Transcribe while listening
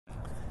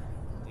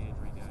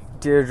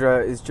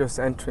Deirdre is just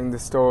entering the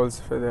stalls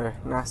for the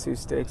Nassau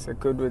Stakes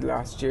at Goodwood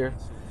last year.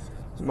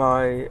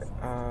 My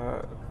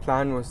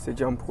plan was to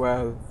jump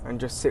well and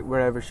just sit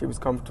wherever she was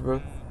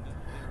comfortable.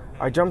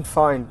 I jumped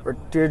fine,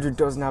 but Deirdre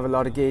doesn't have a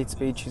lot of gate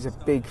speed. She's a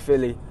big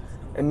filly.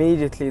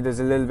 Immediately there's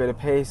a little bit of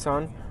pace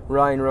on.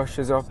 Ryan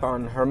rushes up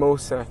on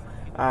Hermosa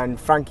and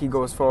Frankie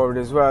goes forward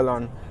as well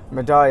on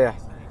Medaya.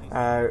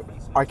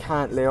 I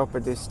can't lay up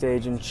at this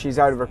stage and she's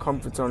out of her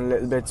comfort zone a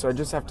little bit, so I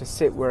just have to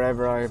sit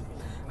wherever I'm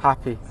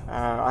happy.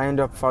 I end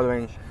up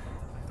following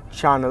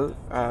Channel,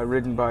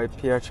 ridden by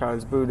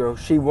Pierre-Charles Boudot.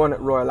 She won at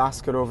Royal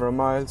Ascot over a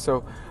mile,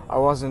 so I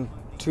wasn't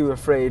too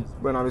afraid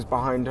when I was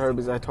behind her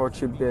because I thought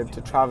she'd be able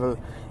to travel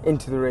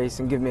into the race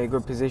and give me a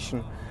good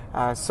position.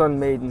 Sun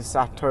Maiden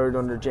sat third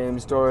under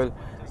James Doyle.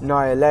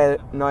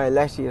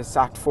 Nialetti has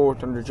sat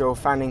fourth under Joe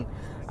Fanning,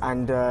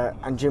 and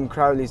Jim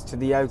Crowley's to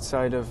the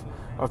outside of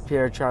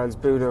Pierre-Charles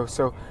Boudot.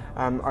 So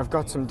I've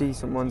got some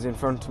decent ones in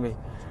front of me.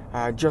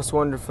 Just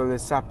Wonderful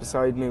is sat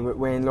beside me with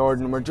Wayne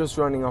Lorden. We're just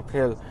running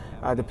uphill.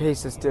 The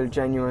pace is still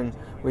genuine.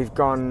 We've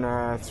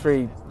gone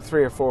three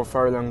or four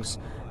furlongs.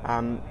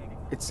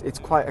 It's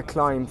quite a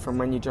climb from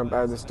when you jump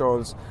out of the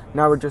stalls.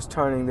 Now we're just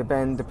turning the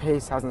bend. The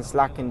pace hasn't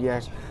slackened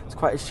yet. It's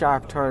quite a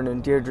sharp turn,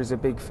 and Deirdre's a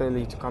big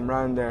filly to come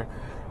round there.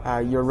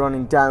 You're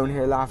running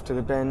downhill after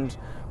the bend.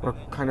 We're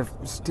kind of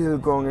still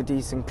going a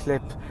decent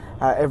clip.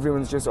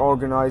 Everyone's just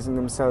organising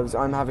themselves.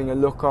 I'm having a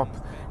look up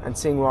and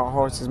seeing what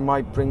horses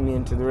might bring me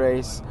into the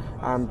race,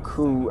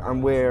 who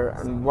and where,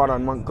 and what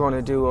I'm going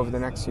to do over the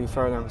next few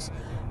furlongs.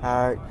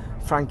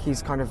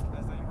 Frankie's kind of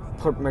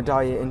put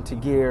Medaya into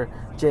gear.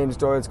 James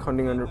Doyle's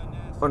coming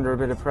under a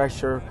bit of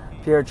pressure.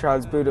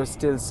 Pierre-Charles Boudot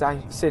still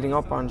sitting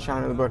up on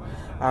Channel,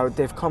 but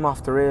they've come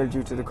off the rail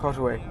due to the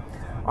cutaway.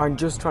 I'm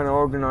just trying to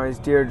organise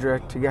Deirdre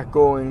to get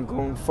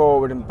going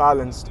forward and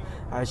balanced.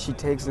 She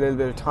takes a little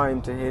bit of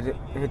time to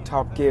hit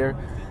top gear.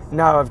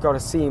 Now I've got a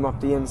seam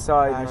up the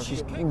inside.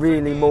 She's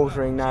really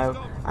motoring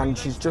now, and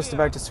she's just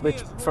about to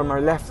switch from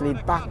her left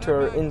lead back to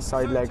her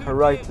inside leg, her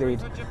right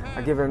lead.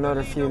 I give her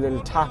another few little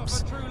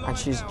taps, and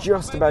she's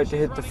just about to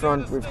hit the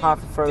front. We've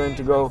half a furlong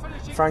to go.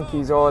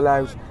 Frankie's all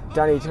out.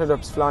 Danny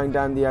Tudup's flying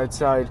down the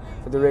outside,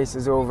 but the race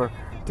is over.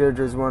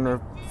 Deirdre's won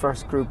her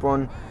first Group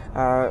 1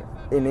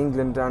 in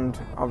England, and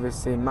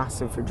obviously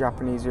massive for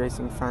Japanese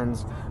racing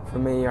fans. For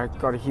me, I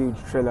got a huge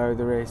thrill out of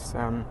the race.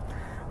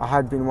 I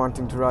had been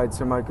wanting to ride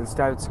Sir Michael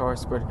Stout's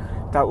horse, but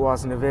that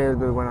wasn't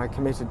available when I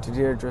committed to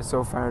Deirdre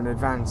so far in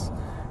advance.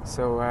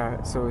 So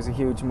it was a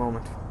huge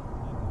moment.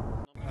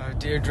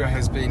 Deirdre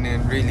has been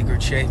in really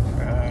good shape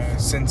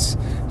since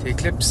the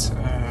eclipse.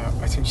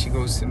 I think she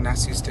goes to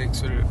Nassau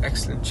Stakes with an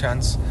excellent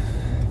chance.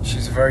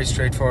 She's a very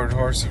straightforward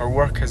horse. Her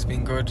work has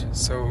been good,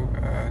 so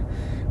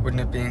wouldn't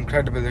it be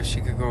incredible if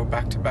she could go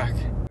back to back?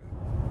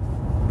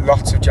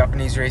 Lots of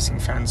Japanese racing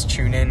fans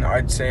tune in.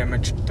 I'd say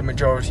the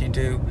majority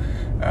do.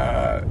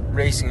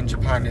 Racing in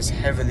Japan is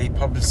heavily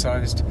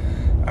publicised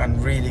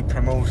and really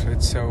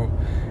promoted, so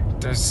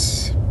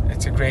it's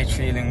a great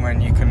feeling when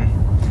you can,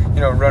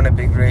 run a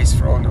big race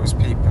for all those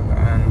people.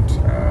 And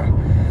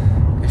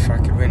if I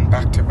could win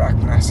back-to-back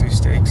Nassau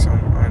Stakes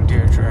on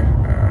Deirdre,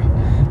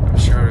 I'm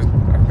sure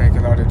I'd make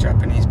a lot of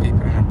Japanese people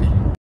happy.